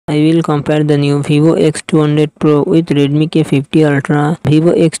I will compare the new Vivo X200 Pro with Redmi K50 Ultra.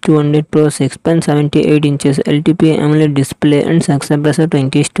 Vivo X200 Pro 6.78 inches LTP AMOLED display and success ratio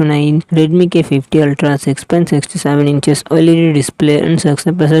 20:9. Redmi K50 Ultra 6.67 inches OLED display and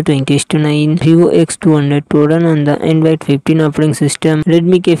success ratio 20:9. Vivo X200 Pro run on the Android 15 operating system.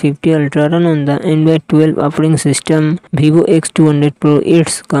 Redmi K50 Ultra run on the Android 12 operating system. Vivo X200 Pro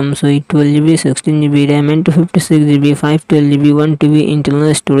it comes with 12GB, 16GB RAM and 256GB, 512GB, 1TB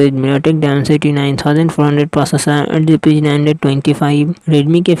internal storage. MediaTek Dimensity 9400 processor at GPU 925.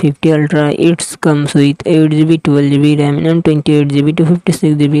 Redmi K50 Ultra it comes with 8GB, 12GB RAM and 28GB,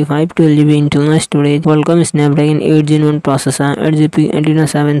 256GB, 512GB internal storage. Qualcomm Snapdragon 8 Gen 1 processor at GPU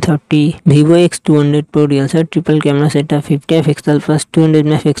 730. Vivo X200 Pro real set triple camera setup 50MP plus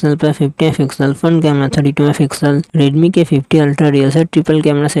 200MP plus 50MP, front camera 32MP. Redmi K50 Ultra real set triple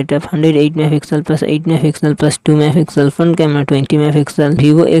camera setup 108MP plus 8MP plus 2MP, front camera 20MP.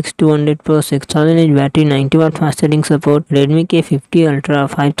 Vivo X200 Pro 6000mAh battery, 90W fast charging support. Redmi K50 Ultra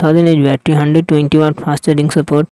 5000mAh battery, 120W fast charging support.